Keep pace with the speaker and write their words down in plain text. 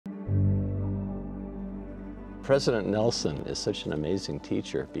President Nelson is such an amazing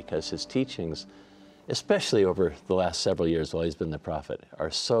teacher because his teachings, especially over the last several years while he's been the prophet,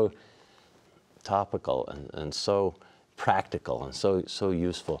 are so topical and so practical and so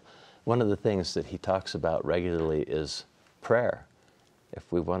useful. One of the things that he talks about regularly is prayer.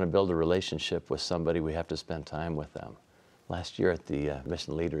 If we want to build a relationship with somebody, we have to spend time with them. Last year at the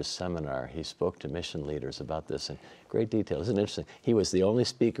Mission Leaders Seminar, he spoke to mission leaders about this in great detail. Isn't it interesting? He was the only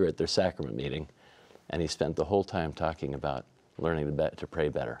speaker at their sacrament meeting, and he spent the whole time talking about learning to pray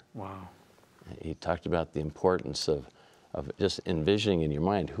better. Wow. He talked about the importance of just envisioning in your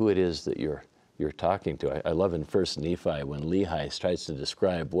mind who it is that you're talking to. I love in 1 Nephi when Lehi tries to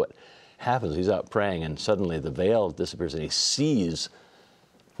describe what happens. He's out praying, and suddenly the veil disappears, and he sees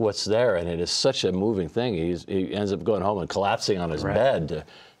what's there, and it is such a moving thing. He ends up going home and collapsing on his bed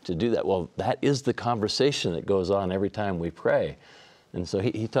to do that. Well, that is the conversation that goes on every time we pray. And so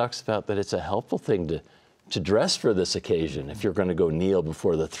he talks about that it's a helpful thing to dress for this occasion if you're going to go kneel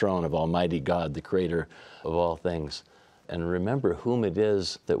before the throne of Almighty God, the creator of all things. And remember whom it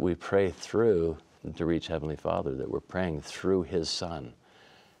is that we pray through to reach Heavenly Father, that we're praying through His Son.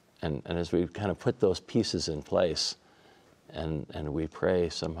 And as we kind of put those pieces in place and we pray,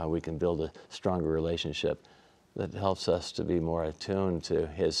 somehow we can build a stronger relationship that helps us to be more attuned to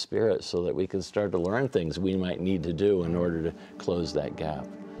His Spirit so that we can start to learn things we might need to do in order to close that gap.